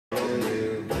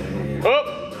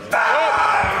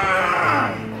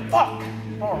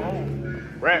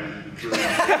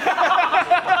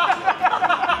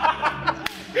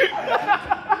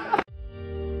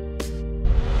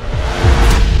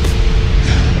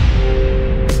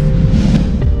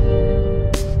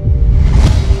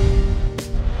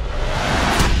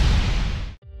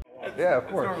of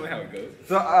course. That's normally how it goes.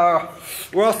 So,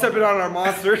 we're all stepping on our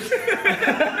monsters.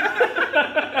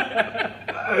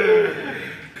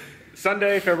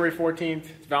 Sunday, February 14th,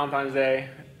 it's Valentine's Day.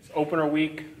 It's opener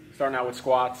week, starting out with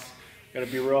squats. Gonna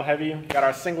be real heavy. Got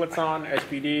our singlets on,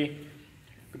 SPD.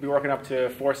 We'll be working up to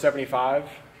 475.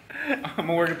 I'm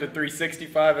gonna work up to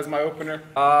 365 as my opener.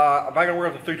 I'm gonna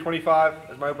work up to 325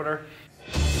 as my opener.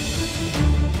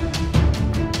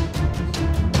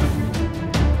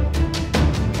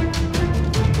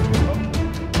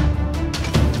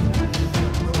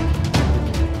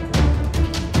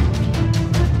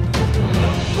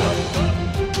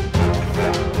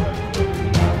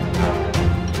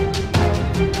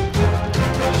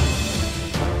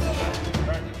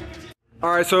 All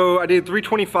right, so I did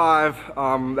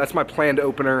 325. That's my planned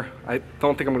opener. I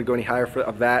don't think I'm gonna go any higher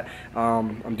of that.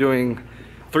 I'm doing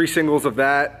 3 singles of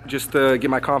that just to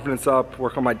get my confidence up,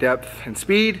 work on my depth and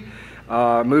speed.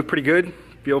 Move pretty good,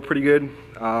 feel pretty good.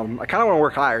 I kind of want to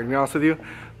work higher, to be honest with you,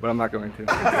 but I'm not going to.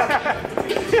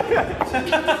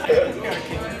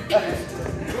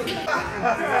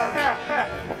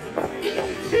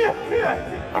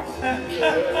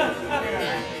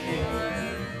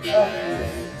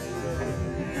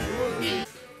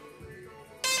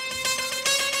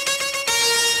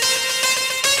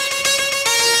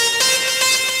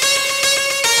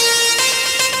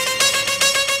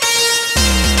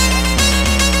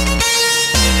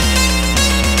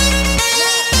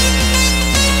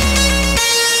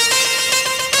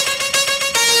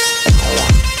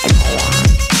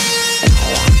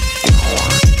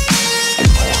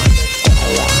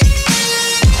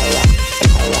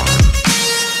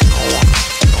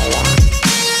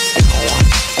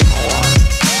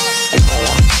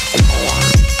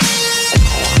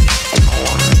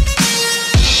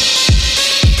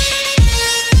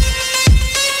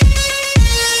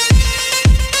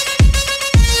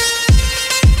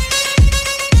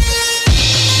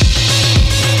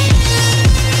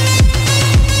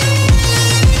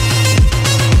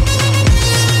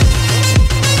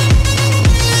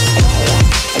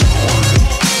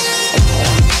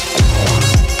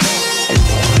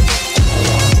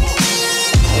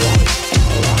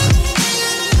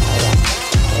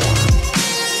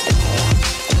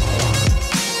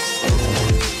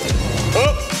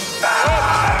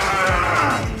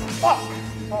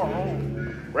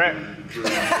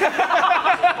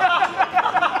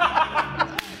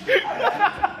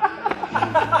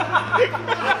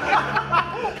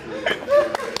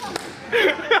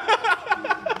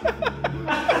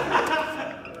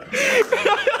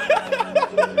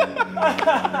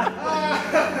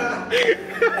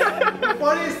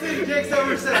 Funniest thing Jake's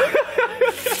ever said.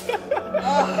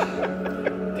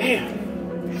 Damn.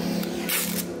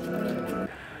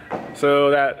 So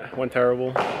that went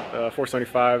terrible.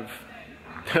 475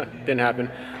 didn't happen.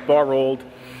 Bar rolled.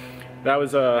 That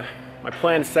was my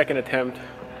planned second attempt.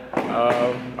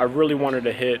 I really wanted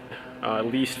to hit at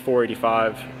least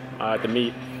 485 at the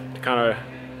meet to kind of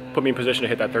put me in position to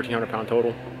hit that 1,300 pound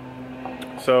total.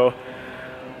 So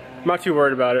I'm not too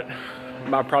worried about it.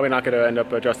 I'm probably not going to end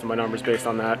up adjusting my numbers based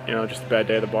on that. You know, just a bad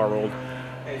day, the bar rolled.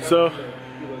 So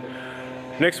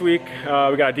next week we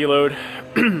got a deload.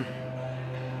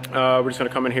 We're just going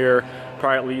to come in here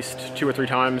probably at least 2 or 3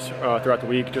 times throughout the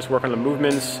week, just work on the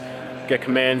movements, get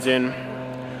commands in.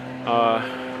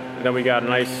 And then we got a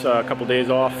nice couple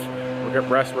days off. We'll get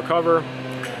rest, recover,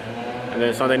 and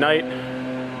then Sunday night,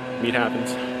 meet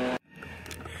happens.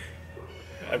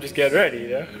 I'm just getting ready, you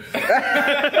know? Look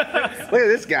at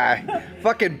this guy.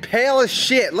 Fucking pale as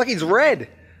shit. Look, he's red.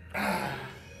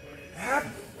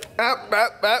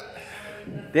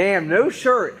 Damn, no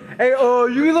shirt. Hey,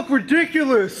 you look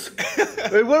ridiculous.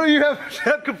 Hey, why don't you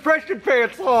have compression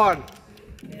pants on?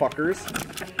 Fuckers.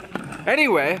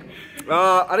 Anyway,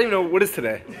 I don't even know, what is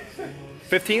today?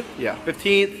 15th? Yeah,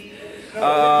 15th.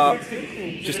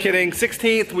 Just kidding.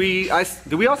 16th,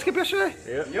 did we all skip yesterday?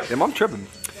 Yep. Damn, I'm tripping.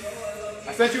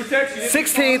 I sent you a text. You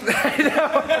 16th.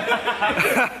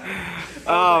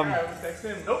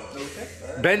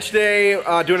 Bench day,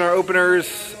 doing our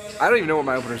openers. I don't even know what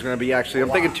my opener is going to be actually. I'm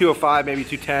thinking 205, maybe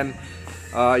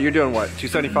 210. You're doing what?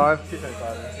 275?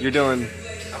 275. You're doing.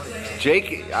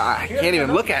 Jake, I can't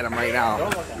even look at him right now.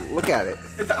 Look at it.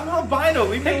 I'm on vinyl.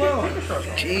 Leave me alone.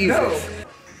 Jesus. No.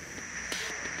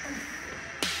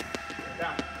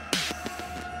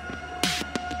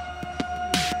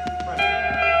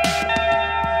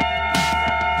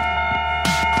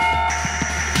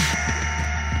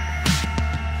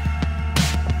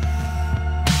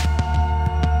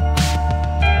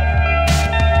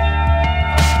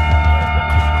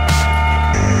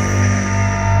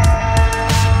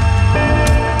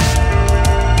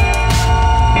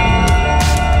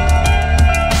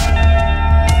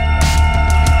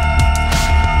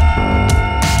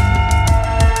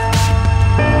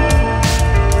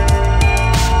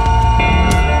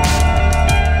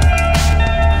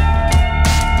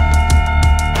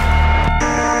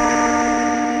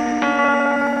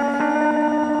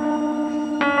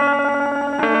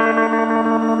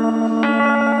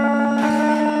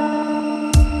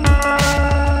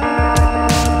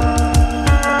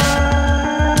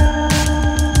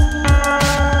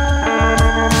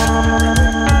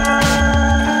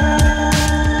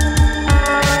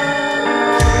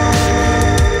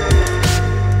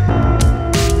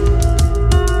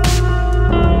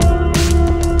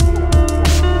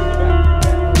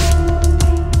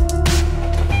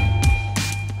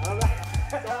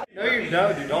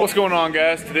 What's going on,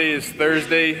 guys? Today is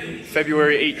Thursday,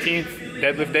 February 18th,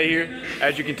 deadlift day here.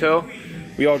 As you can tell,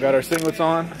 we all got our singlets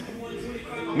on,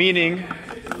 meaning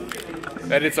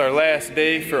that it's our last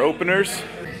day for openers.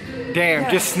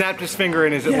 Damn, just snapped his finger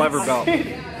in his lever belt.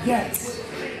 Yes.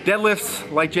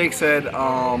 Deadlifts, like Jake said,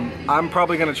 I'm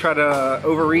probably gonna try to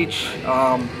overreach.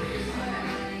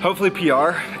 Hopefully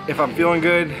PR. If I'm feeling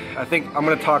good, I think I'm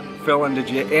gonna talk Phil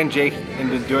and Jake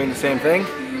into doing the same thing.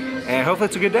 And hopefully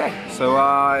it's a good day. So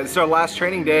it's our last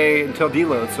training day until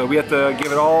deload. So we have to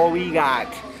give it all we got.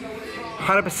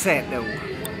 100% though.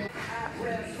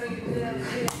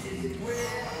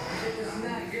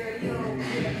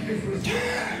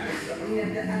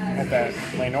 Got that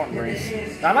Lane Norton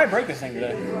grease. I might break this thing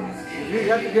today. You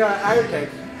have to get iron tank.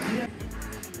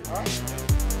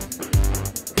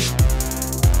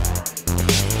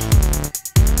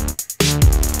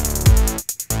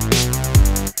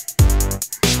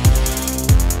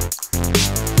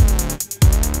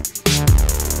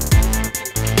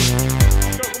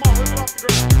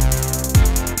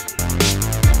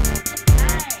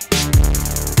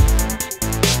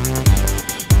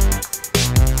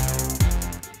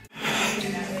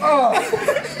 Oh,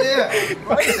 yeah.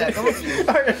 What is that?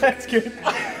 Alright, that's good.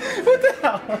 What the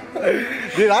hell?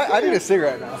 Dude, I need a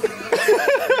cigarette now.